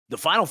The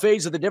final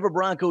phase of the Denver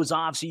Broncos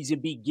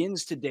offseason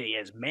begins today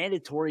as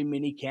mandatory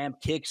minicamp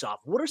kicks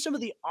off. What are some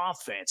of the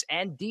offense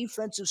and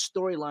defensive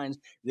storylines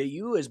that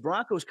you as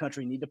Broncos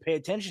country need to pay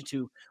attention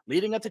to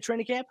leading up to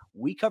training camp?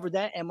 We covered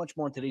that and much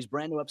more in today's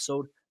brand new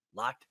episode,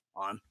 Locked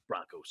on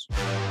Broncos.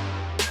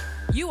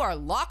 You are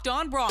Locked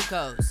on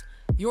Broncos,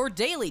 your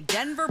daily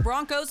Denver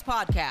Broncos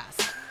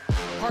podcast.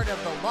 Part of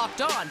the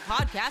Locked on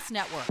Podcast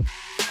Network.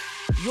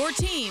 Your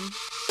team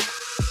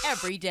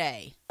every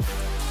day.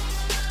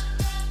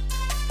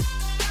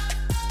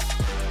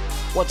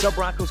 What's up,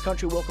 Broncos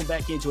country? Welcome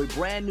back into a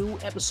brand new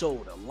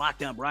episode of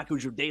Locked on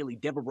Broncos, your daily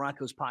Denver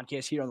Broncos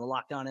podcast here on the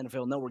Locked on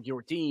NFL Network,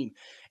 your team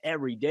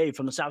every day.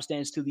 From the South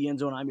Stands to the end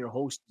zone, I'm your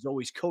host, as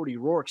always, Cody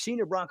Roark,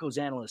 senior Broncos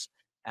analyst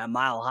at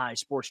Mile High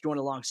Sports, joined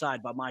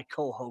alongside by my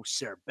co-host,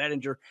 Sayre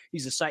Bedinger.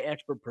 He's a site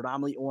expert,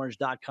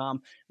 predominantlyorange.com.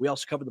 We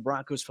also cover the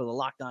Broncos for the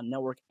Locked on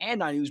Network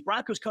and on News.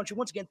 Broncos country,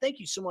 once again, thank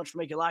you so much for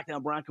making Locked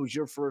on Broncos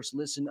your first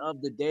listen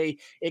of the day.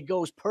 It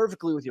goes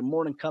perfectly with your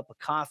morning cup of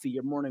coffee,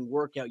 your morning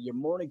workout, your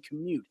morning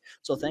commute.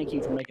 So thank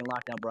you for making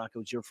Locked on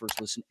Broncos your first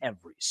listen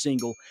every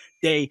single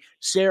day.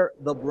 Sayre,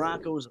 the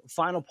Broncos'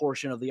 final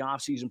portion of the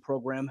offseason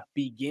program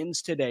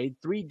begins today.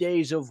 3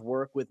 days of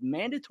work with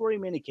mandatory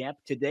minicamp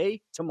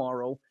today,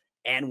 tomorrow,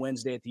 and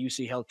Wednesday at the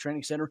UCHealth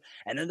Training Center.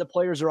 And then the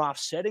players are off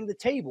setting the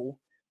table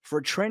for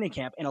training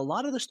camp. And a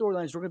lot of the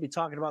storylines we're going to be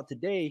talking about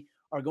today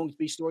are going to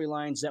be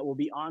storylines that will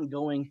be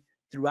ongoing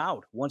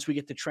throughout once we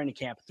get to training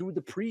camp through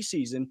the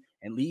preseason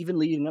and even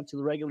leading up to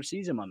the regular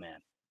season, my man.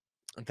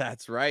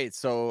 That's right.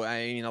 So,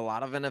 I mean, a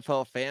lot of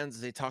NFL fans,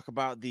 they talk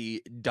about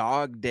the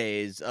dog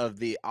days of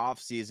the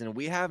offseason.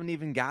 We haven't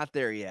even got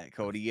there yet,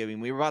 Cody. I mean,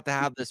 we're about to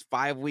have this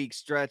 5-week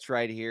stretch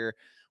right here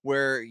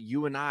where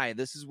you and I,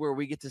 this is where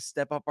we get to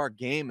step up our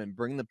game and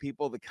bring the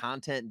people the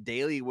content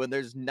daily when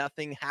there's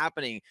nothing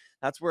happening.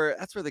 That's where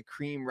the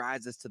cream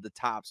rises to the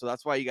top. So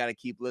that's why you got to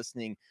keep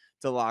listening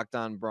to Locked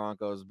on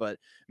Broncos. But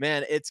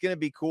man, it's going to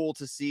be cool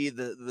to see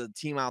the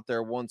team out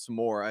there once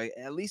more,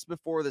 at least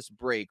before this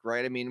break,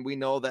 right? I mean, we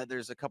know that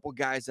there's a couple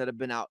guys that have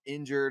been out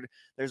injured.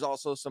 There's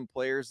also some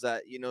players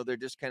that, you know, they're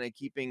just kind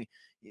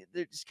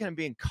of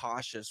being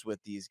cautious with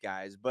these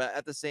guys. But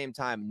at the same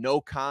time, no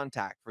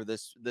contact for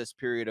this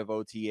period of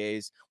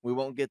OTAs. We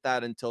won't get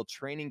that until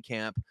training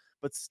camp.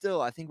 But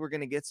still, I think we're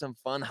going to get some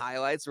fun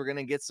highlights. We're going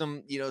to get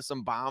some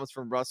bombs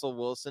from Russell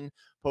Wilson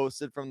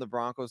posted from the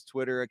Broncos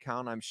Twitter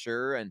account, I'm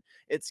sure. And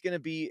it's going to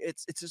be,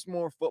 it's just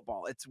more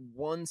football. It's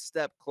one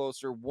step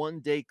closer, one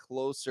day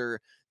closer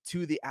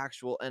to the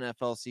actual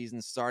NFL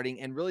season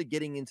starting and really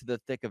getting into the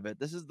thick of it.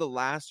 This is the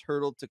last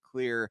hurdle to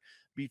clear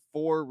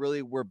before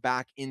really we're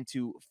back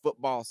into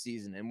football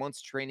season. And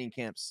once training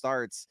camp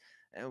starts,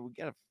 and we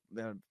got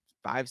a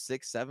 5,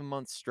 6, 7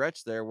 month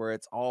stretch there where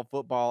it's all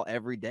football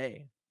every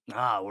day.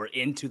 We're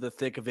into the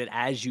thick of it,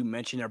 as you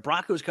mentioned. Our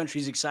Broncos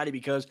country is excited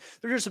because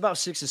they're just about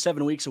 6 to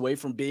 7 weeks away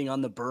from being on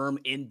the berm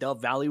in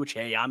Dove Valley, which,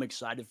 hey, I'm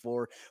excited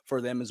for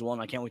them as well.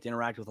 And I can't wait to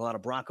interact with a lot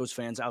of Broncos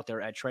fans out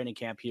there at training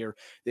camp here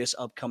this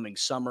upcoming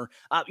summer.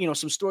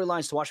 Some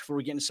storylines to watch before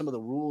we get into some of the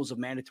rules of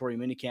mandatory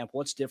minicamp.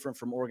 What's different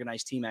from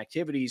organized team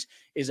activities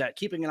is that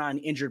keeping an eye on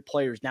injured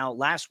players. Now,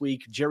 last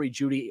week, Jerry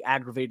Jeudy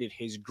aggravated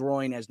his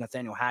groin, as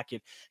Nathaniel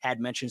Hackett had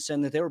mentioned,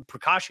 saying that they were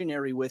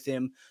precautionary with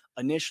him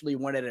initially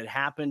when it had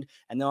happened,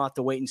 and they'll have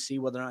to wait and see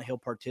whether or not he'll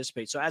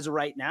participate. So as of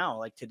right now,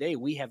 like today,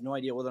 we have no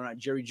idea whether or not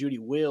Jerry Jeudy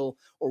will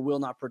or will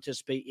not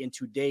participate in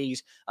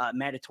today's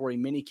mandatory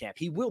minicamp.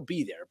 He will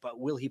be there, but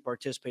will he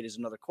participate is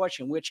another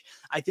question, which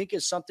I think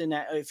is something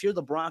that if you're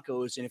the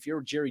Broncos and if you're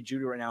Jerry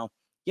Jeudy right now,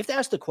 you have to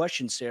ask the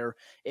question, Sayre,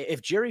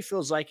 if Jerry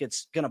feels like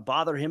it's going to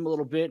bother him a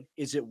little bit,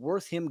 is it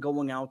worth him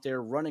going out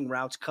there, running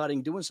routes,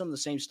 cutting, doing some of the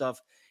same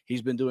stuff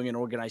he's been doing in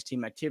organized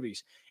team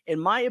activities? In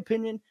my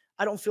opinion,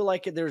 I don't feel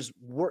like there's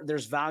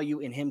value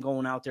in him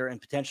going out there and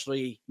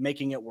potentially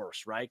making it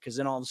worse, right? Because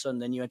then all of a sudden,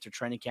 then you enter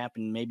training camp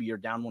and maybe you're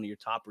down one of your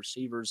top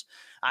receivers.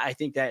 I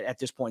think that at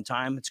this point in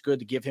time, it's good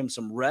to give him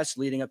some rest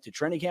leading up to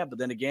training camp. But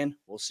then again,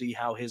 we'll see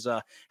how his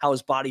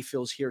body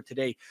feels here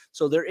today.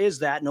 So there is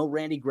that. No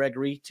Randy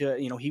Gregory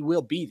he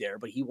will be there,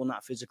 but he will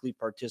not physically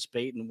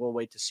participate, and we'll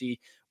wait to see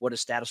what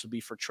his status will be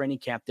for training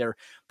camp there.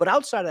 But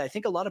outside of that, I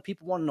think a lot of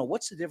people want to know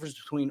what's the difference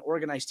between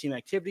organized team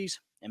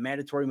activities and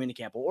mandatory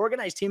minicamp. Well,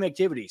 organized team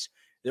activities,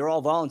 they're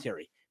all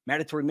voluntary.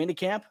 Mandatory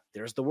minicamp,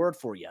 there's the word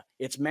for you.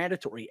 It's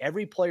mandatory.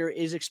 Every player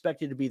is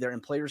expected to be there,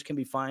 and players can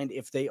be fined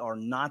if they are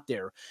not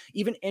there.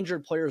 Even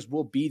injured players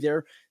will be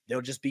there.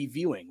 They'll just be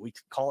viewing. We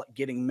call it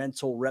getting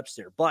mental reps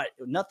there. But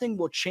nothing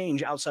will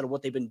change outside of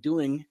what they've been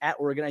doing at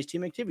organized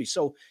team activities.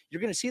 So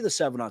you're going to see the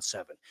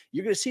 7-on-7.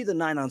 You're going to see the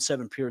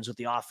 9-on-7 periods with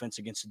the offense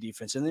against the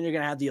defense. And then you're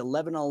going to have the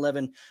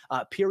 11-on-11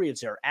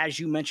 periods there. As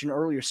you mentioned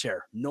earlier,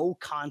 Sayre, no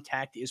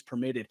contact is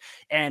permitted.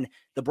 And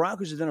the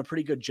Broncos have done a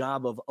pretty good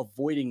job of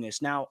avoiding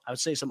this. Now, I would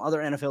say some other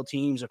NFL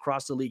teams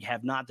across the league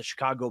have not. The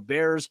Chicago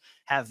Bears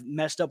have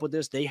messed up with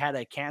this. They had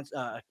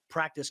a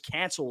practice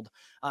canceled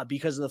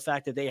because of the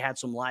fact that they had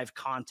some live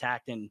contact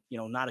contact and,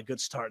 not a good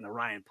start in the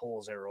Ryan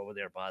Poles era over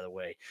there, by the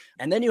way.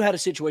 And then you had a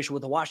situation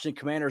with the Washington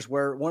Commanders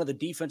where one of the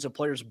defensive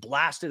players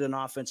blasted an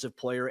offensive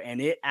player,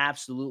 and it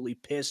absolutely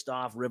pissed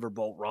off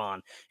Riverboat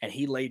Ron, and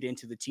he laid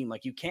into the team.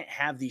 Like, you can't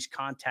have these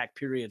contact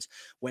periods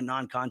when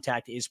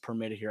non-contact is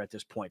permitted here at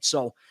this point.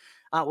 So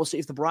we'll see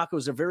if the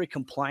Broncos are very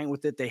compliant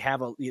with it. They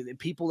have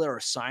people that are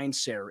assigned,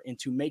 Sayre,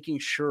 into making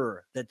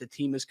sure that the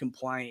team is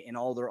compliant in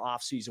all their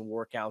offseason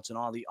workouts and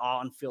all the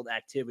on-field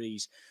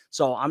activities.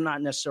 So I'm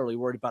not necessarily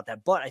worried about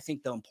that. But I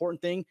think the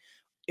important thing,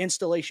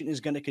 installation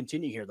is going to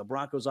continue here. The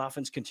Broncos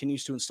offense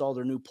continues to install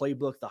their new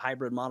playbook, the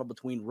hybrid model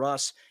between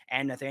Russ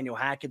and Nathaniel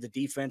Hackett. The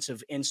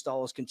defensive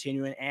install is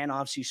continuing, and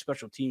obviously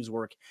special teams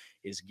work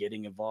is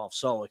getting involved.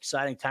 So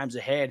exciting times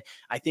ahead,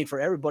 I think, for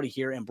everybody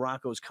here in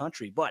Broncos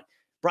country. But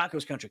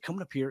Broncos country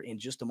coming up here in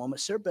just a moment.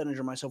 Sayre, Bedinger,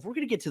 and myself, we're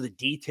going to get to the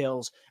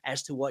details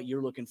as to what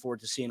you're looking forward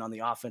to seeing on the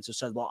offensive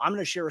side of the ball. I'm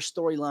going to share a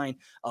storyline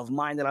of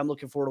mine that I'm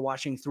looking forward to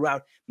watching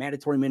throughout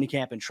mandatory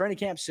minicamp and training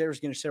camp. Sayre's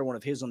going to share one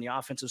of his on the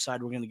offensive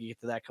side. We're going to get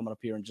to that coming up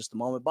here in just a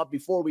moment. But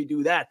before we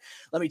do that,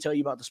 let me tell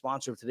you about the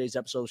sponsor of today's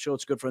episode of the show.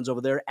 It's good friends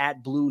over there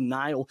at Blue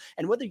Nile.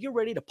 And whether you're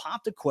ready to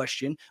pop the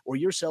question or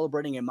you're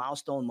celebrating a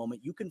milestone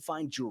moment, you can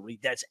find jewelry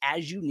that's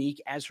as unique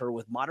as her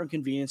with modern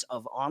convenience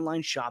of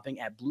online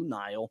shopping at Blue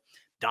Nile.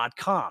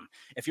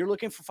 If you're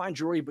looking for fine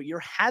jewelry, but you're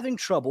having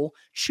trouble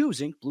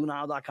choosing,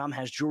 BlueNile.com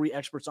has jewelry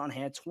experts on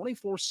hand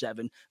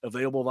 24/7,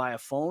 available via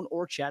phone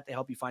or chat to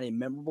help you find a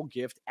memorable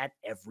gift at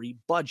every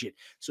budget.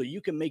 So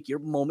you can make your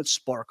moments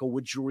sparkle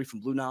with jewelry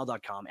from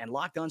BlueNile.com. And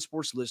Locked On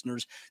Sports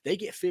listeners, they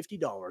get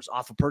 $50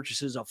 off of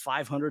purchases of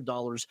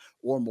 $500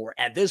 or more.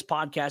 And this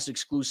podcast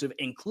exclusive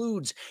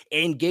includes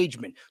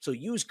engagement. So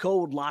use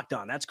code Locked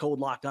On. That's code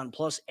Locked On.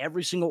 Plus,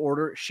 every single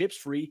order ships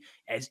free,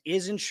 as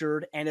is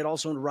insured, and it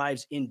also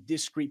arrives in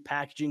discreet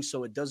packaging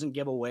so it doesn't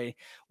give away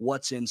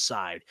what's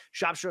inside.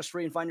 Shop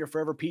stress-free and find your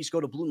forever peace. Go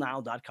to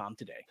BlueNile.com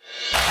today.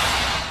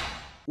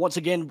 Once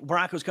again,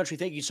 Broncos country,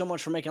 thank you so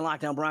much for making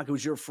Lockdown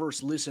Broncos your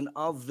first listen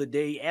of the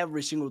day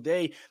every single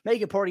day.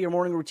 Make it part of your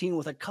morning routine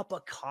with a cup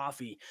of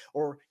coffee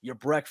or your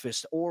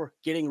breakfast or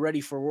getting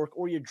ready for work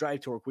or your drive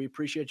to work. We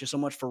appreciate you so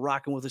much for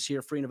rocking with us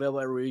here, free and available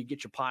everywhere you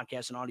get your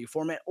podcast in audio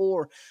format,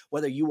 or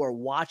whether you are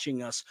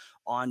watching us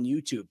on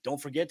YouTube.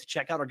 Don't forget to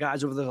check out our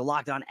guys over the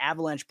Lockdown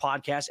Avalanche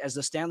podcast as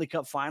the Stanley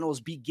Cup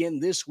Finals begin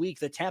this week.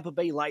 The Tampa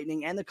Bay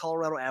Lightning and the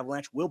Colorado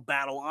Avalanche will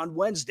battle on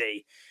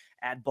Wednesday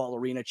at Ball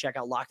Arena. Check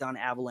out Locked On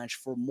Avalanche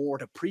for more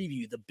to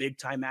preview the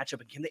big-time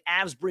matchup. And can the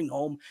Avs bring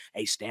home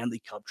a Stanley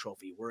Cup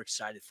trophy? We're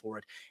excited for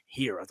it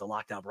here at the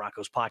Locked On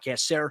Broncos podcast.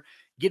 Sayre,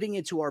 getting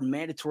into our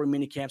mandatory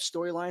minicamp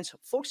storylines,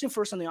 focusing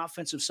first on the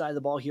offensive side of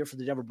the ball here for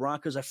the Denver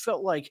Broncos. I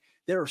felt like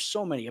there are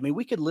so many. I mean,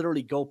 we could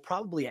literally go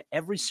probably at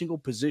every single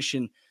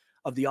position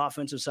of the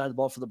offensive side of the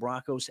ball for the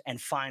Broncos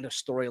and find a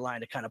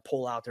storyline to kind of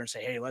pull out there and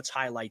say, hey, let's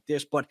highlight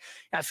this. But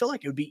I feel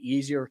like it would be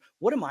easier.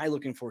 What am I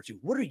looking forward to?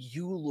 What are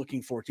you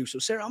looking forward to? So,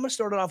 Sayre, I'm going to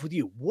start it off with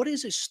you. What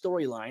is a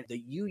storyline that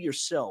you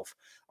yourself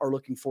are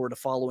looking forward to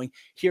following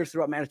here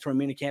throughout mandatory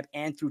minicamp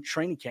and through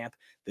training camp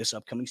this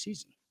upcoming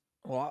season?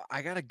 Well,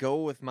 I got to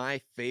go with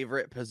my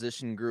favorite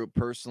position group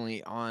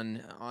personally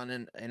on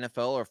an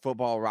NFL or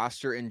football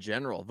roster in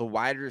general, the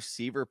wide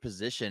receiver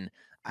position.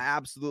 I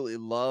absolutely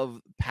love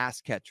pass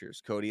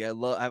catchers, Cody.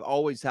 I've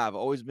always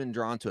been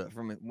drawn to it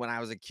from when I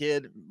was a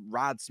kid.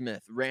 Rod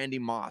Smith, Randy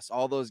Moss,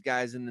 all those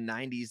guys in the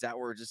 90s that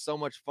were just so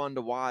much fun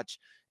to watch.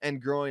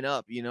 And growing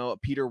up,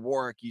 Peter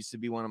Roark used to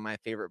be one of my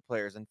favorite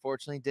players.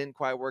 Unfortunately, didn't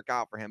quite work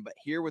out for him. But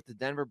here with the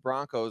Denver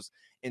Broncos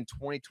in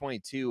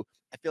 2022,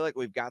 I feel like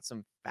we've got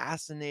some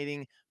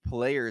fascinating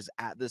players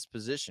at this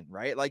position,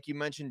 right? Like you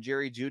mentioned,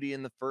 Jerry Jeudy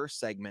in the first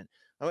segment.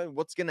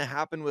 What's going to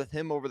happen with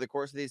him over the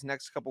course of these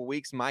next couple of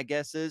weeks? My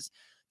guess is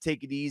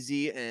take it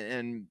easy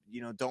and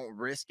don't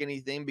risk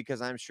anything,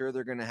 because I'm sure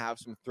they're going to have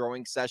some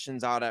throwing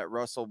sessions out at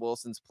Russell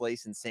Wilson's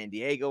place in San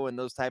Diego and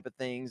those type of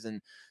things.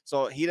 And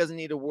so he doesn't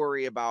need to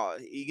worry about,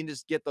 he can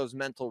just get those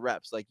mental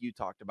reps like you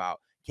talked about.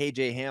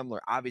 KJ Hamler,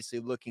 obviously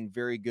looking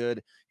very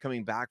good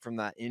coming back from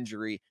that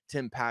injury.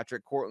 Tim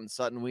Patrick, Cortland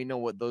Sutton, we know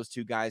what those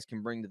two guys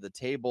can bring to the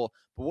table.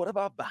 But what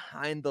about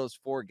behind those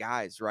four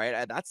guys,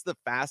 right? That's the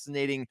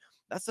fascinating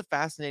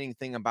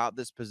thing about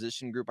this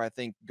position group, I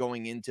think,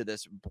 going into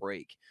this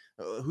break.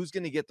 Who's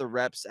going to get the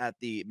reps at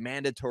the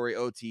mandatory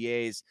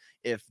OTAs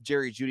if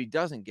Jerry Jeudy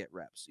doesn't get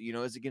reps?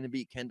 Is it going to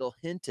be Kendall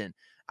Hinton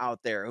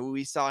out there?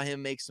 We saw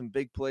him make some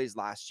big plays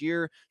last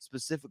year,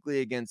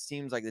 specifically against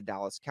teams like the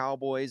Dallas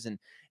Cowboys. And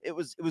it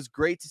was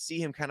great to see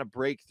him kind of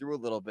break through a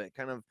little bit,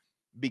 kind of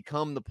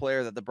become the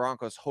player that the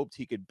Broncos hoped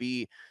he could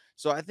be.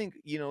 So I think,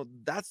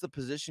 that's the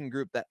position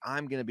group that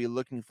I'm going to be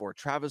looking for.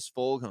 Travis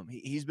Fulgham,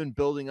 he's been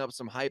building up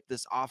some hype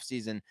this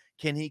offseason.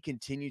 Can he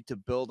continue to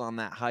build on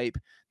that hype?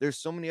 There's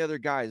so many other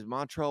guys.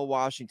 Montrell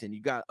Washington,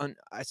 you got,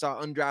 I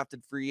saw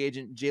undrafted free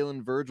agent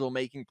Jalen Virgil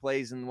making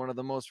plays in one of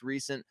the most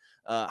recent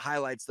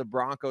highlights the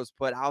Broncos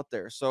put out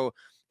there. So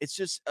it's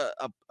just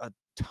a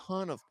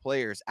ton of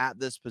players at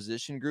this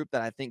position group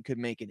that I think could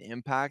make an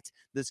impact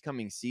this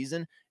coming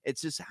season.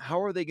 It's just, who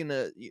are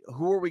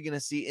we going to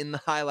see in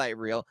the highlight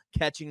reel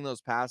catching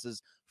those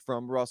passes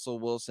from Russell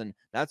Wilson.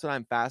 That's what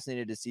I'm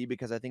fascinated to see,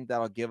 because I think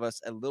that'll give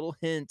us a little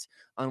hint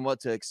on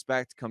what to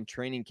expect come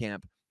training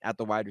camp at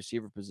the wide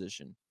receiver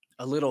position.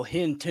 A little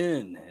hint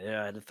in.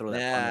 Yeah, I had to throw that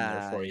pun in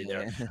there Yeah, for you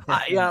there.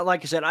 yeah. Yeah,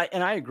 like I said,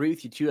 I agree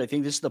with you too. I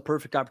think this is the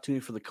perfect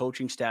opportunity for the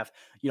coaching staff.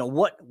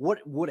 What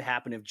would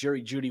happen if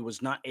Jerry Jeudy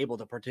was not able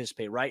to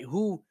participate, right?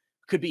 Who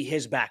could be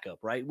his backup,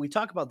 right? We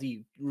talk about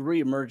the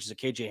reemergence of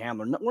KJ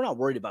Hamler. We're not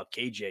worried about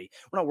KJ.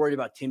 We're not worried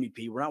about Timmy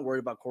P. We're not worried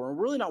about Corlin.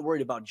 We're really not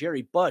worried about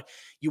Jerry. But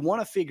you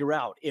want to figure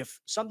out,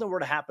 if something were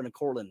to happen to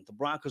Corlin, the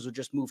Broncos would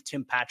just move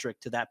Tim Patrick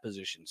to that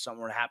position.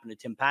 Something were to happen to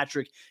Tim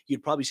Patrick,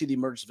 you'd probably see the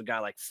emergence of a guy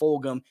like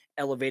Fulgham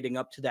elevating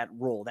up to that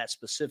role, that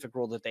specific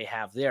role that they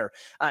have there.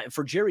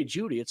 For Jerry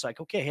Jeudy, it's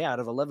like, okay, hey, out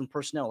of 11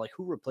 personnel, like,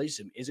 who replaces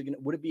him?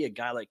 Would it be a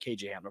guy like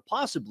KJ Hamler?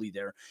 Possibly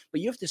there, but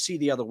you have to see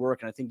the other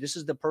work. And I think this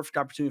is the perfect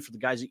opportunity for the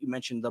guys that you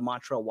mentioned, the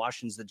Montreal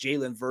Washingtons, the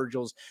Jalen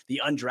Virgils, the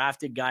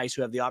undrafted guys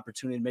who have the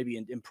opportunity to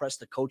maybe impress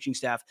the coaching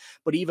staff,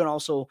 but even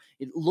also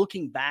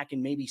looking back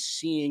and maybe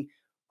seeing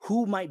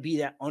who might be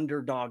that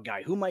underdog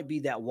guy, who might be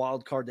that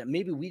wild card that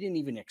maybe we didn't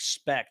even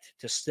expect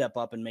to step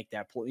up and make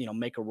that,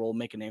 make a role,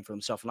 make a name for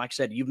himself. And like I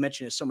said, you've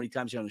mentioned it so many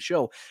times here on the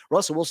show,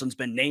 Russell Wilson's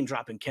been name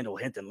dropping Kendall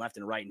Hinton left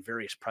and right in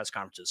various press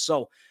conferences.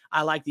 So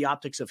I like the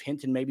optics of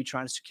Hinton maybe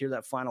trying to secure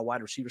that final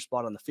wide receiver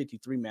spot on the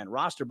 53-man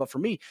roster. But for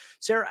me,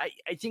 Sayre,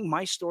 I think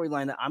my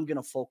storyline that I'm going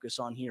to focus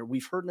on here,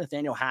 we've heard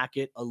Nathaniel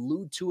Hackett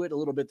allude to it a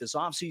little bit this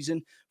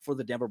offseason for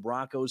the Denver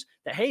Broncos,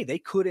 that, hey, they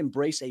could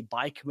embrace a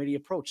by committee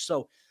approach.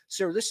 So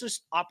Sayre, this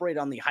is operate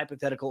on the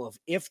hypothetical of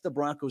if the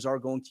Broncos are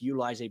going to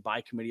utilize a by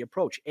committee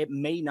approach. It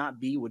may not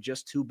be with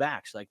just two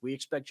backs. Like, we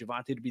expect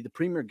Javonte to be the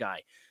premier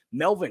guy.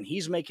 Melvin,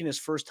 he's making his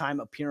first time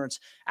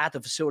appearance at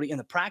the facility, in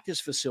the practice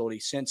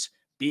facility, since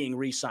being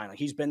re-signed. Like,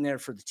 he's been there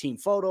for the team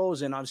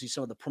photos and obviously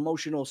some of the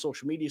promotional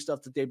social media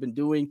stuff that they've been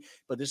doing.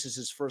 But this is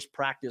his first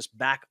practice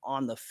back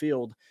on the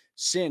field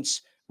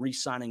since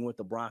re-signing with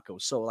the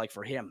Broncos. So, like,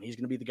 for him, he's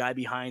going to be the guy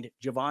behind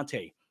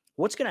Javonte.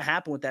 What's going to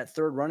happen with that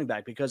third running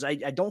back? Because I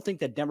don't think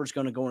that Denver's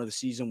going to go into the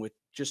season with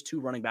just two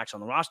running backs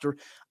on the roster.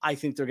 I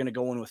think they're going to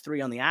go in with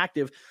three on the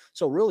active.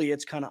 So really,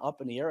 it's kind of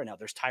up in the air now.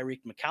 There's Tyreek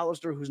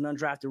McAllister, who's an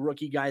undrafted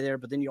rookie guy there.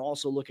 But then you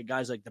also look at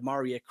guys like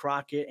Demaria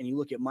Crockett, and you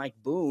look at Mike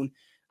Boone.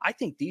 I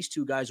think these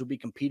two guys will be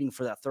competing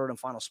for that third and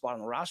final spot on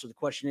the roster. The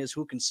question is,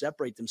 who can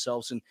separate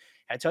themselves? And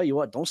I tell you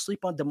what, don't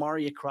sleep on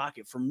Demaria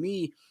Crockett. For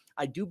me,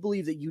 I do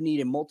believe that you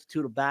need a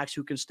multitude of backs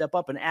who can step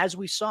up. And as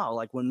we saw,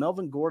 like when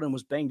Melvin Gordon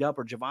was banged up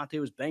or Javonte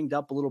was banged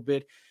up a little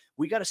bit,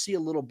 we got to see a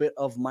little bit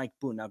of Mike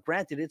Boone. Now,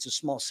 granted, it's a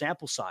small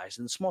sample size,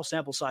 and the small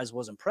sample size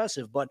was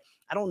impressive, but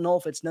I don't know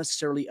if it's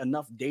necessarily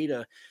enough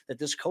data that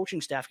this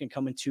coaching staff can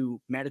come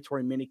into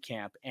mandatory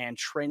minicamp and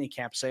training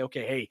camp, say,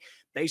 okay, hey,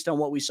 based on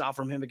what we saw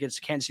from him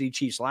against the Kansas City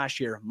Chiefs last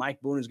year,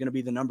 Mike Boone is going to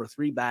be the number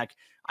 3 back.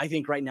 I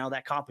think right now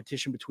that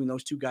competition between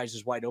those two guys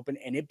is wide open,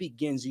 and it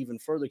begins even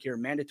further here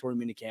in mandatory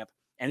minicamp.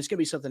 And it's going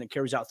to be something that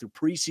carries out through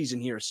preseason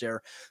here,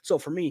 Sayre. So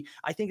for me,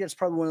 I think that's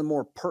probably one of the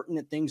more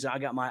pertinent things that I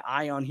got my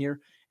eye on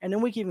here. And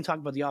then we can even talk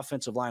about the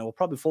offensive line. We'll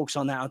probably focus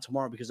on that on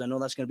tomorrow, because I know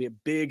that's going to be a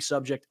big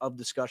subject of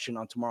discussion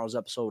on tomorrow's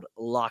episode,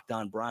 Locked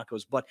On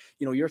Broncos. But,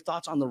 your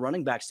thoughts on the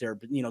running backs there,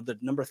 but, the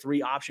number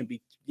 3 option,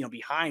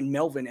 behind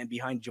Melvin and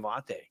behind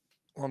Javonte.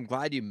 Well, I'm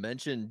glad you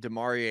mentioned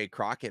Demaria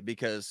Crockett,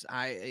 because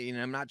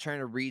I'm not trying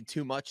to read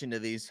too much into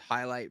these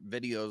highlight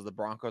videos the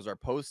Broncos are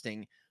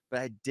posting, but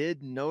I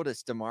did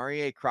notice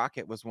Demaria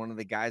Crockett was one of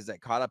the guys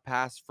that caught a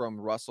pass from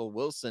Russell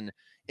Wilson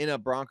in a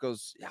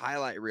Broncos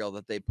highlight reel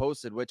that they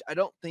posted, which I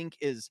don't think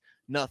is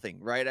nothing,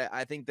 right?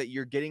 I think that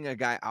you're getting a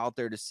guy out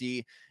there to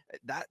see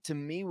that. To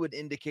me, would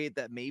indicate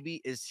that maybe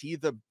is he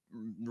the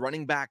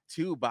running back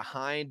 2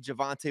 behind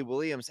Javonte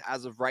Williams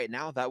as of right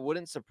now. That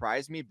wouldn't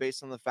surprise me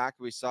based on the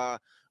fact we saw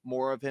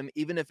more of him,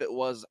 even if it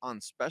was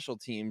on special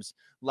teams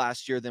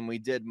last year, than we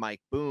did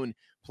Mike Boone.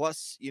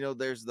 Plus,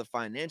 there's the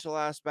financial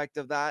aspect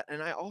of that.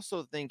 And I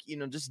also think,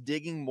 just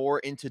digging more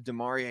into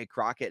Demaria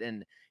Crockett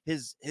and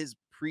his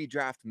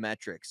pre-draft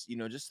metrics,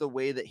 just the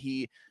way that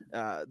he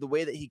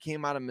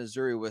came out of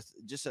Missouri with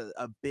just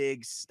a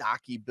big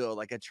stocky build,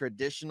 like a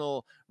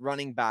traditional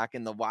running back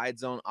in the wide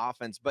zone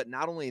offense. But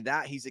not only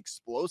that, he's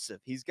explosive.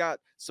 He's got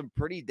some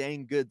pretty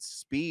dang good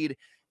speed,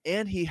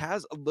 and he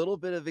has a little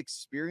bit of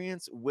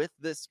experience with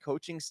this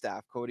coaching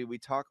staff. Cody, we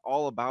talk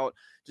all about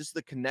just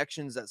the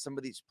connections that some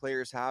of these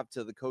players have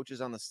to the coaches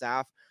on the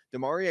staff.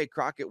 Demaria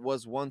Crockett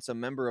was once a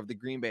member of the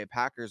Green Bay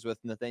Packers with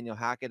Nathaniel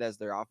Hackett as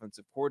their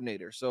offensive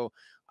coordinator. So,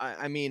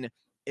 I mean,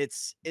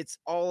 it's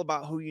all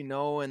about who you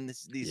know, and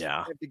these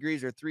 5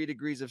 degrees or 3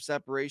 degrees of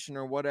separation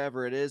or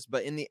whatever it is.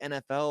 But in the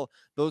NFL,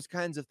 those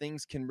kinds of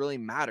things can really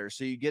matter.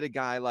 So you get a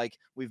guy like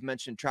we've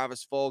mentioned,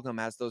 Travis Fulgham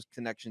has those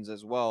connections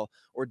as well,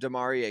 or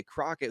Demaria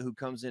Crockett, who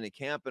comes into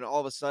camp, and all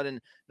of a sudden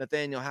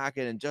Nathaniel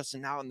Hackett and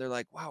Justin Houghton, they're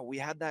like, wow, we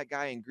had that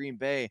guy in Green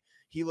Bay.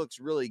 He looks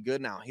really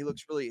good now. He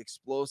looks really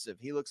explosive.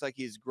 He looks like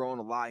he's grown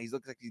a lot. He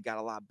looks like he's got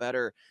a lot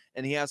better,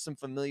 and he has some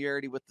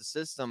familiarity with the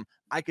system.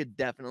 I could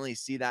definitely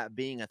see that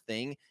being a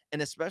thing.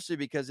 And especially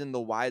because in the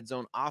wide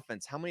zone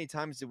offense, how many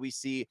times did we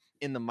see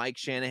in the Mike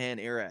Shanahan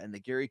era and the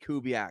Gary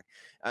Kubiak,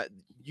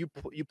 you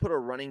put a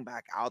running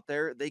back out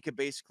there, they could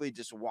basically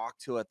just walk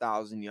to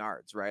 1,000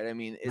 yards, right? I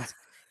mean,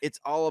 it's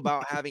all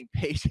about having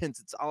patience.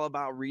 It's all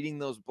about reading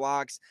those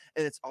blocks,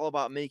 and it's all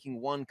about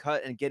making one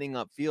cut and getting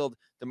upfield.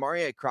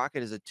 Damari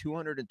Crockett is a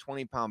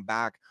 220-pound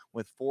back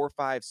with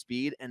 4.5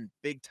 speed and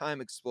big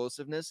time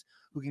explosiveness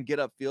who can get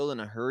upfield in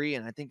a hurry.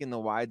 And I think in the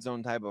wide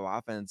zone type of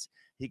offense,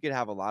 he could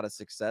have a lot of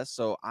success.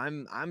 So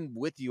I'm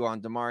with you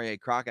on Damari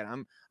Crockett.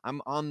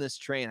 I'm on this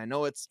train. I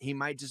know he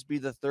might just be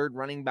the third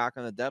running back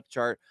on the depth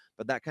chart,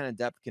 but that kind of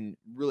depth can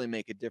really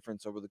make a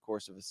difference over the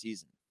course of a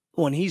season.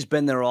 When he's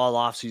been there all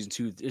offseason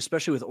too,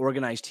 especially with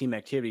organized team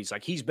activities,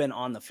 like he's been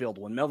on the field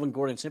when Melvin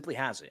Gordon simply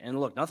has it. And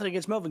look, nothing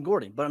against Melvin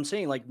Gordon, but I'm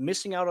saying like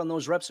missing out on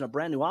those reps in a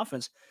brand new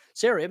offense,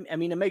 Sayre, I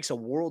mean, it makes a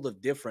world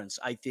of difference,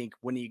 I think,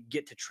 when you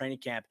get to training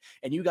camp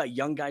and you got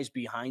young guys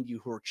behind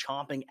you who are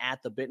chomping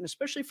at the bit, and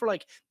especially for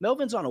like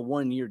Melvin's on a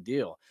 1-year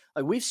deal.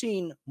 Like we've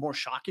seen more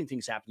shocking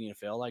things happen in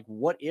the NFL. Like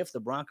what if the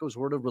Broncos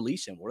were to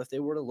release him? What if they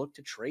were to look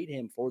to trade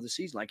him for the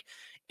season? Like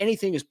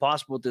anything is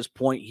possible at this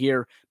point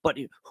here, but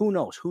who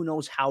knows? Who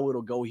knows how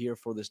it'll go here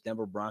for this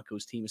Denver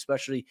Broncos team,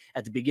 especially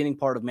at the beginning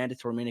part of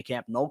mandatory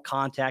minicamp. No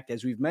contact,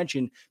 as we've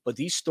mentioned, but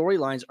these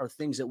storylines are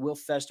things that will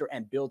fester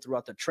and build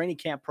throughout the training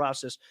camp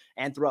process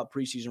and throughout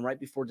preseason, right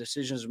before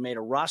decisions are made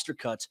or roster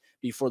cuts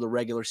before the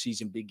regular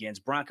season begins.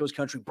 Broncos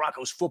country,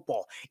 Broncos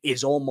football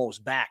is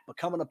almost back. But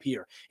coming up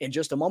here in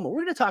just a moment,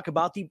 we're going to talk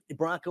about the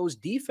Broncos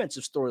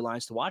defensive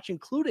storylines to watch,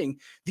 including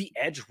the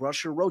edge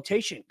rusher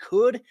rotation.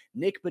 Could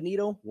Nick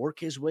Bonito work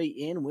his way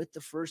in with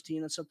the first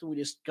team? That's something we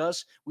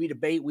discuss, we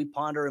debate, we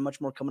ponder, and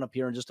much more coming up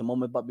here in just a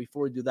moment. But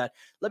before we do that,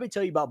 let me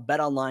tell you about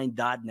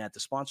betonline.net, the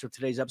sponsor of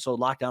today's episode,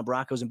 Lockdown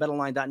Broncos. And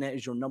betonline.net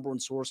is your number one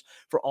source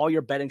for all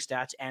your betting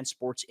stats and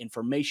sports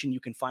information.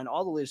 You can find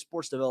all the latest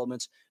sports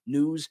developments,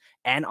 news,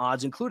 and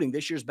odds, including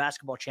this year's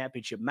basketball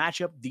championship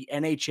matchup, the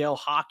NHL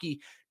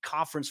hockey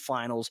conference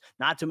finals,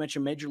 not to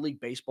mention Major League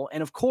Baseball,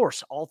 and of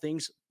course, all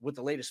things with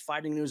the latest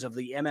fighting news of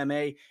the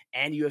MMA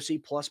and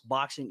UFC, plus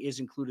boxing is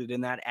included in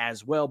that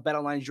as well.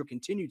 BetOnline is your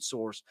continued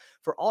source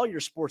for all your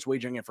sports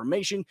wagering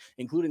information,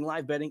 including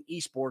live betting,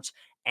 esports,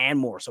 and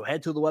more. So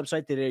head to the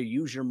website today,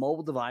 use your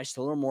mobile device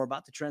to learn more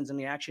about the trends and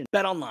the action.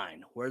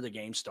 BetOnline, where the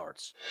game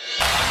starts.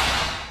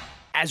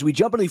 As we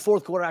jump into the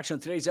fourth quarter action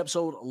of today's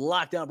episode,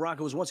 Lockdown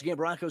Broncos. Once again,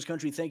 Broncos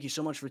country, thank you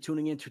so much for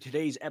tuning in to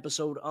today's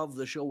episode of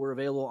the show. We're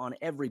available on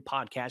every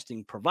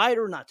podcasting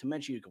provider, not to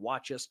mention you can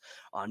watch us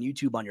on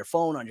YouTube, on your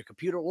phone, on your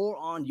computer, or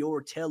on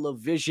your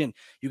television.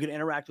 You can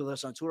interact with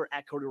us on Twitter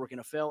at Cody Roark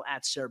NFL,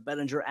 at Sayre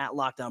Bedinger, at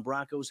Lockdown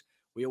Broncos.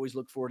 We always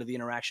look forward to the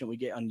interaction we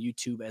get on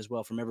YouTube as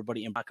well from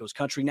everybody in Broncos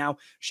country. Now,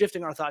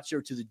 shifting our thoughts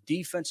here to the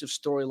defensive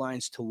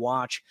storylines to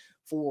watch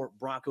for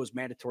Broncos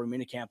mandatory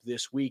minicamp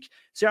this week.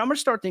 Sayre, I'm going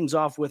to start things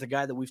off with a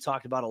guy that we've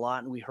talked about a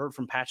lot, and we heard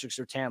from Patrick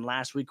Surtain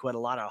last week, who had a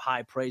lot of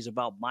high praise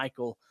about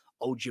Michael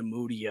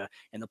Ojemudia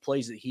and the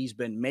plays that he's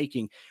been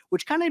making,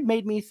 which kind of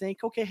made me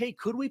think, okay, hey,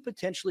 could we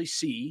potentially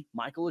see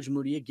Michael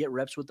Ojemudia get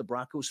reps with the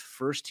Broncos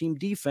first team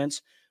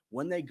defense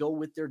when they go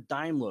with their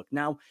dime look?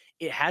 Now,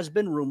 it has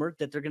been rumored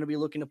that they're going to be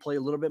looking to play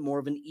a little bit more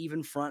of an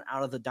even front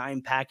out of the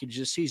dime package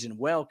this season.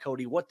 Well,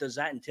 Cody, what does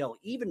that entail?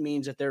 Even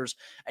means that there's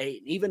an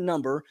even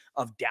number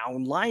of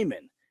down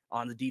linemen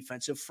on the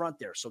defensive front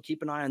there. So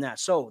keep an eye on that.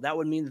 So that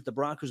would mean that the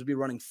Broncos would be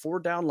running 4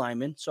 down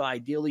linemen. So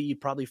ideally, you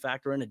probably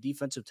factor in a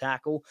defensive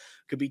tackle,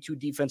 could be 2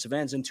 defensive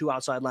ends and 2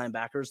 outside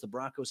linebackers. The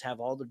Broncos have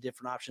all the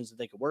different options that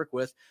they could work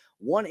with.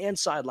 1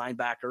 inside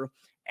linebacker,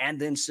 and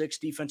then 6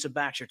 defensive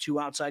backs, your 2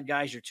 outside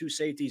guys, your 2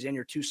 safeties, and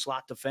your 2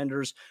 slot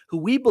defenders, who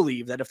we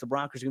believe that if the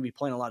Broncos are going to be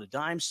playing a lot of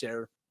dimes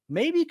there,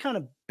 maybe kind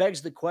of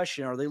begs the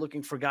question, are they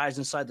looking for guys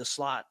inside the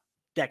slot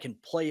that can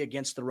play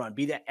against the run,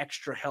 be that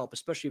extra help,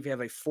 especially if you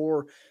have a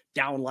 4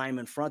 down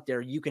lineman front there,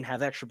 you can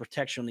have extra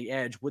protection on the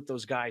edge with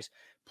those guys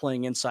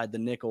playing inside the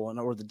nickel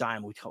or the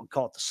dime. We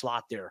call it the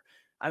slot there.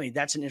 I mean,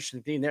 that's an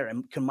interesting thing there.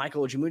 And can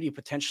Michael Ojemudia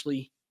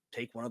potentially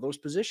take one of those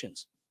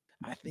positions?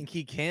 I think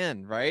he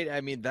can, right?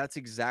 I mean, that's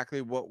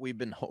exactly what we've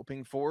been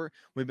hoping for.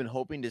 We've been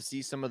hoping to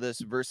see some of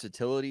this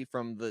versatility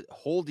from the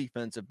whole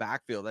defensive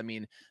backfield. I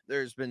mean,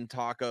 there's been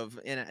talk of,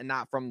 and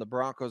not from the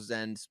Broncos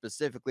end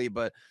specifically,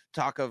 but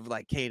talk of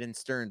like Caden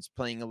Stearns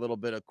playing a little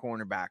bit of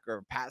cornerback,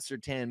 or Pat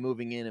Surtain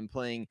moving in and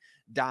playing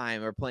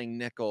dime or playing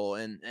nickel,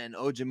 and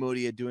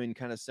Ojemudia doing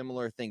kind of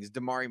similar things.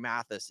 Damari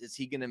Mathis, is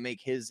he going to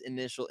make his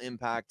initial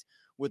impact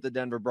with the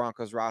Denver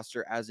Broncos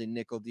roster as a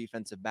nickel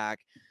defensive back?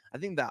 I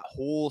think that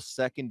whole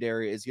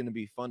secondary is going to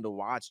be fun to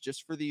watch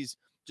just for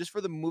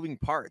the moving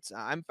parts.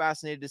 I'm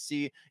fascinated to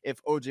see if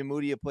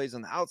Ojemudia plays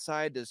on the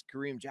outside. Does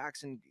Kareem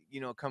Jackson,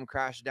 come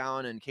crash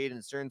down and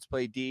Caden Stearns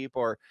play deep?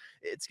 Or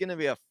it's going to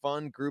be a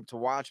fun group to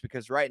watch,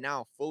 because right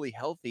now, fully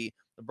healthy,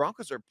 the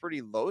Broncos are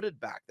pretty loaded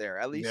back there.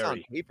 At least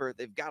on paper,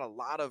 they've got a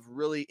lot of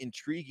really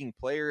intriguing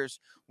players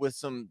with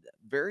some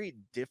very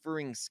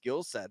differing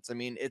skill sets. I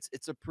mean,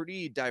 it's a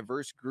pretty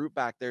diverse group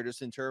back there,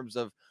 just in terms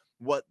of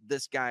what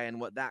this guy and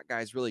what that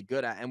guy's really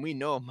good at. And we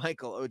know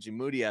Michael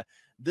Ojemudia,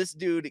 this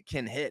dude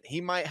can hit.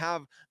 He might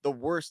have the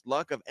worst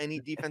luck of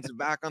any defensive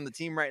back on the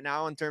team right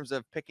now in terms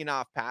of picking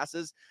off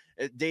passes,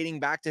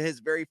 dating back to his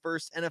very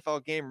first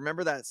NFL game.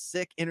 Remember that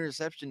sick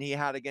interception he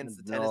had against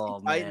the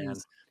Tennessee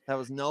Titans that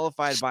was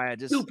nullified by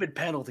a stupid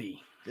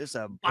penalty. Just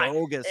a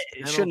bogus It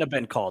penalty. shouldn't have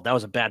been called. That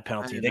was a bad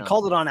penalty. They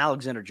called it on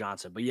Alexander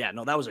Johnson. But yeah,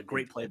 no, that was a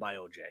great play by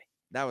OJ.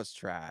 That was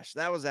trash.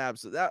 That was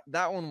absolute.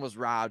 That one was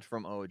robbed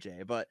from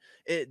OJ, but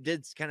it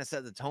did kind of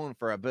set the tone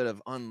for a bit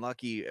of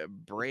unlucky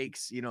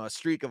breaks, a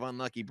streak of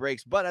unlucky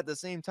breaks. But at the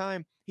same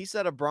time, he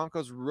set a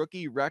Broncos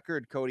rookie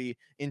record, Cody,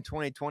 in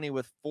 2020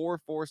 with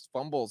 4 forced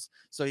fumbles.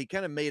 So he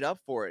kind of made up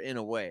for it in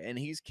a way, and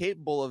he's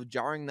capable of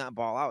jarring that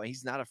ball out.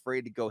 He's not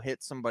afraid to go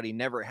hit somebody,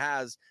 never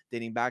has,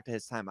 dating back to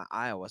his time at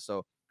Iowa.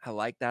 So I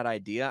like that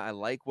idea. I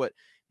like what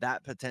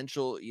that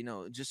potential,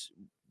 just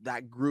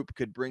that group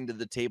could bring to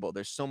the table.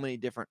 There's so many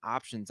different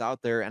options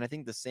out there. And I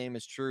think the same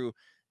is true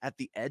at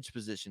the edge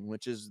position,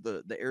 which is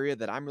the area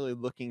that I'm really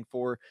looking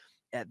for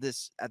at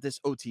this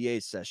OTA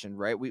session,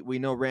 right? We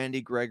know Randy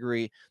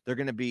Gregory, they're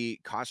going to be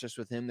cautious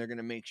with him. They're going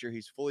to make sure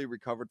he's fully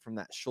recovered from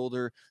that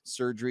shoulder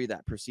surgery,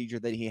 that procedure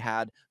that he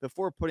had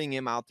before putting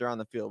him out there on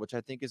the field, which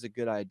I think is a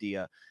good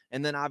idea.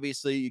 And then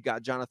obviously you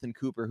got Jonathan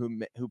Cooper,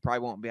 who probably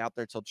won't be out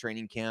there till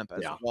training camp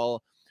as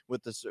well,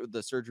 with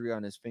the surgery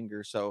on his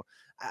finger. So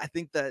I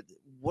think that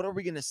what are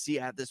we going to see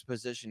at this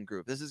position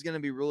group? This is going to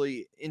be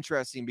really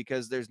interesting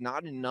because there's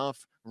not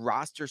enough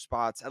roster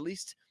spots, at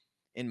least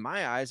in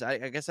my eyes.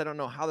 I guess I don't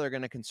know how they're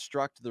going to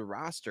construct the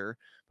roster,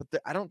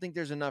 but I don't think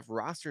there's enough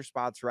roster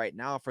spots right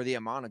now for the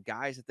amount of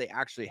guys that they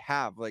actually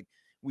have. Like,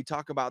 we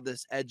talk about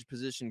this edge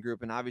position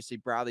group, and obviously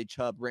Bradley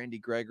Chubb, Randy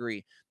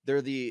Gregory,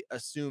 they're the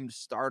assumed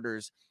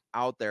starters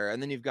out there. And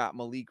then you've got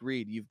Malik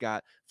Reed, you've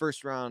got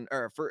first round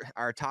or for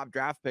our top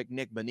draft pick,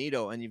 Nick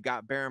Bonito, and you've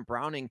got Baron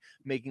Browning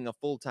making a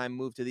full-time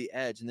move to the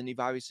edge. And then you've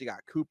obviously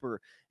got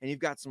Cooper, and you've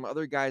got some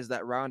other guys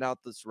that round out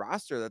this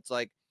roster that's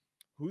like,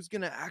 who's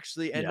going to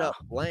actually end up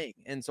playing?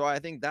 And so I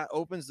think that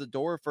opens the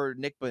door for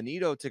Nick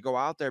Bonito to go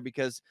out there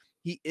because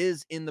he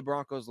is in the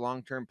Broncos'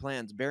 long-term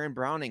plans. Baron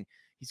Browning,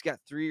 he's got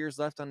 3 years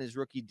left on his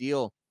rookie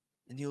deal.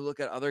 And you look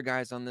at other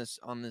guys on this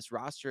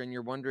roster and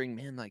you're wondering,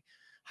 man, like,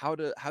 how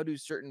do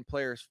certain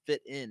players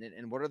fit in,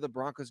 and what are the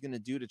Broncos going to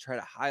do to try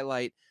to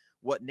highlight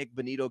what Nick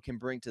Bonito can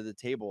bring to the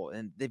table?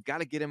 And they've got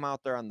to get him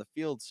out there on the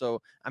field.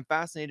 So I'm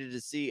fascinated to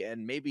see,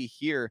 and maybe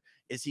here,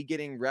 is he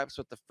getting reps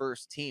with the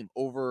first team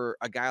over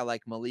a guy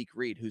like Malik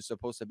Reed, who's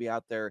supposed to be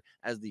out there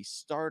as the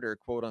starter,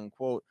 quote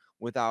unquote,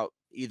 without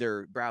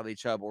either Bradley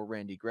Chubb or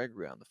Randy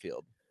Gregory on the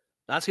field?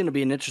 That's going to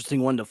be an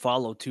interesting one to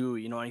follow too.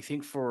 I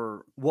think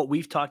for what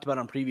we've talked about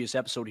on previous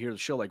episode here of the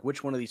show, like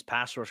which one of these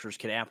pass rushers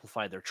could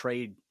amplify their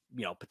trade,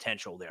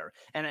 potential there.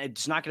 And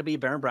it's not going to be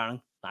Baron Browning,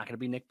 not going to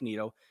be Nick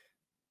Bonito.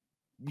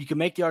 You can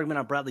make the argument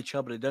on Bradley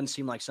Chubb, but it doesn't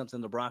seem like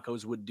something the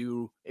Broncos would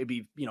do. It'd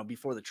be,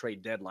 before the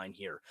trade deadline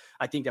here.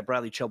 I think that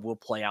Bradley Chubb will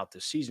play out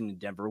this season in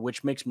Denver,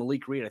 which makes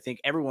Malik Reed, I think,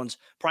 everyone's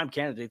prime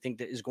candidate. I think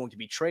that is going to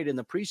be traded in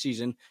the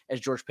preseason as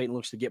George Paton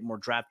looks to get more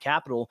draft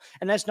capital.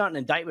 And that's not an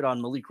indictment on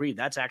Malik Reed.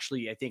 That's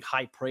actually, I think,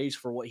 high praise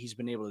for what he's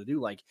been able to do.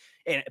 Like,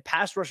 and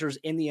pass rushers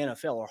in the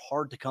NFL are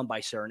hard to come by,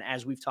 Sayre. And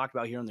as we've talked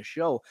about here on the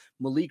show,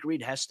 Malik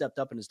Reed has stepped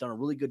up and has done a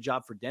really good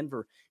job for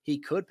Denver. He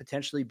could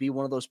potentially be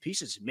one of those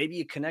pieces,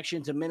 maybe a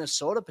connection to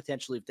Minnesota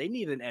potentially if they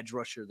need an edge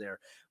rusher there.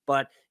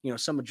 But,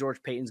 some of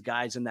George Paton's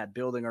guys in that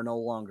building are no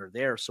longer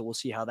there. So we'll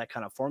see how that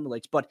kind of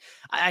formulates. But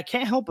I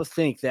can't help but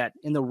think that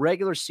in the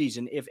regular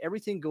season, if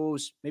everything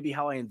goes maybe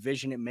how I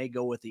envision it may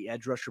go with the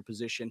edge rusher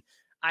position,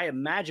 I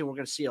imagine we're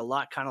going to see a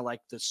lot kind of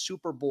like the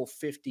Super Bowl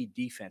 50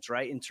 defense,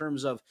 right? In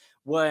terms of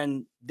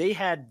when they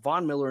had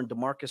Von Miller and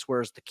DeMarcus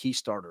Ware as the key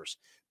starters,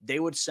 they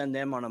would send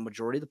them on a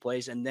majority of the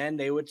plays, and then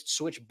they would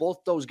switch both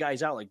those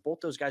guys out. Like both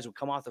those guys would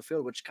come off the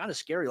field, which is kind of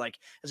scary. Like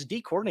as a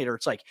D coordinator,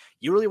 it's like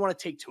you really want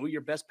to take two of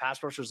your best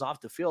pass rushers off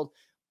the field,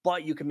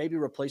 but you can maybe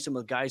replace them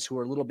with guys who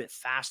are a little bit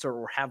faster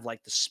or have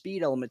like the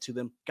speed element to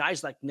them.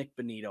 Guys like Nick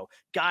Bonito,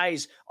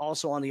 guys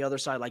also on the other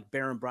side like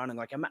Baron Browning.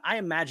 Like I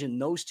imagine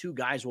those two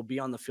guys will be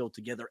on the field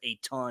together a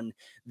ton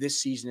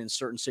this season in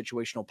certain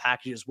situational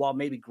packages, while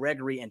maybe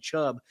Gregory and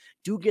Chubb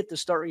do get the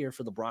start here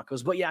for the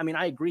Broncos. But yeah, I mean,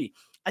 I agree.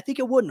 I think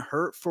it wouldn't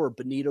hurt for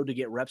Bonito to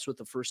get reps with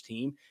the first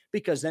team,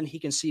 because then he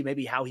can see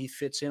maybe how he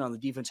fits in on the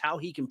defense, how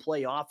he can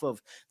play off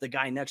of the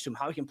guy next to him,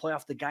 how he can play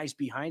off the guys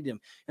behind him.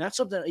 And that's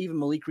something that even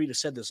Malik Reed has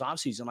said this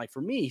offseason. Like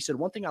for me, he said,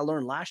 one thing I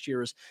learned last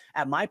year is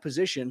at my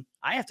position,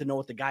 I have to know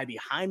what the guy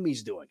behind me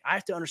is doing. I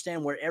have to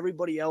understand where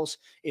everybody else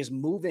is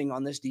moving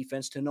on this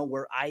defense to know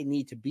where I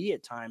need to be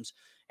at times.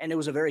 And it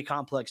was a very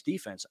complex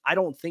defense. I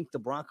don't think the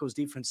Broncos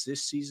defense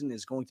this season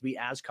is going to be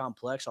as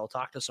complex. I'll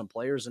talk to some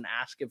players and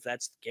ask if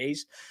that's the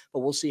case, but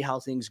we'll see how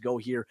things go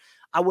here.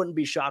 I wouldn't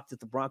be shocked if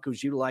the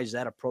Broncos utilize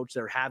that approach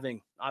they're having.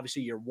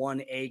 Obviously, your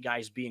 1A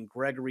guys being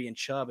Gregory and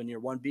Chubb, and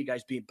your 1B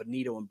guys being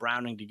Bonito and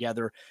Browning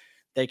together.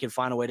 They can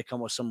find a way to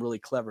come with some really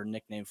clever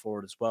nickname for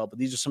it as well. But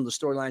these are some of the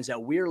storylines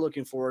that we're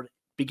looking forward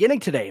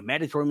beginning today.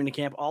 Mandatory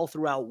minicamp all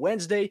throughout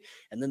Wednesday,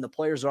 and then the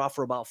players are off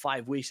for about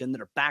 5 weeks, and then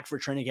they're back for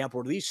training camp,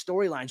 where these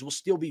storylines will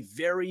still be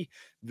very,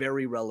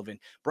 very relevant.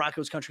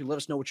 Broncos country, let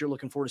us know what you're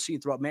looking forward to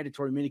seeing throughout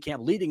mandatory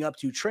minicamp leading up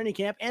to training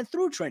camp and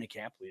through training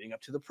camp leading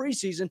up to the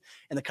preseason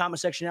in the comment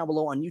section down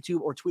below on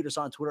YouTube, or tweet us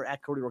on Twitter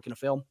at Cody Roark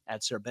NFL,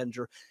 at Sayre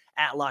Bedinger,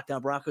 at Locked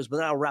On Broncos. But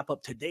that'll wrap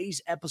up today's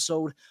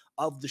episode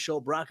of the show.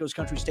 Broncos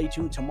country, stay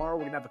tuned. Tomorrow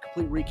we're going to have a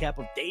complete recap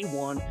of day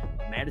one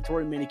of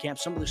mandatory minicamp,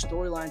 some of the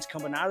storylines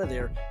coming out of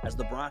there as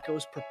the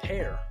Broncos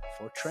prepare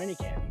for training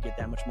camp. You get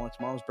that much more on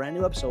tomorrow's brand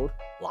new episode,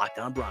 Locked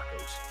On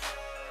Broncos.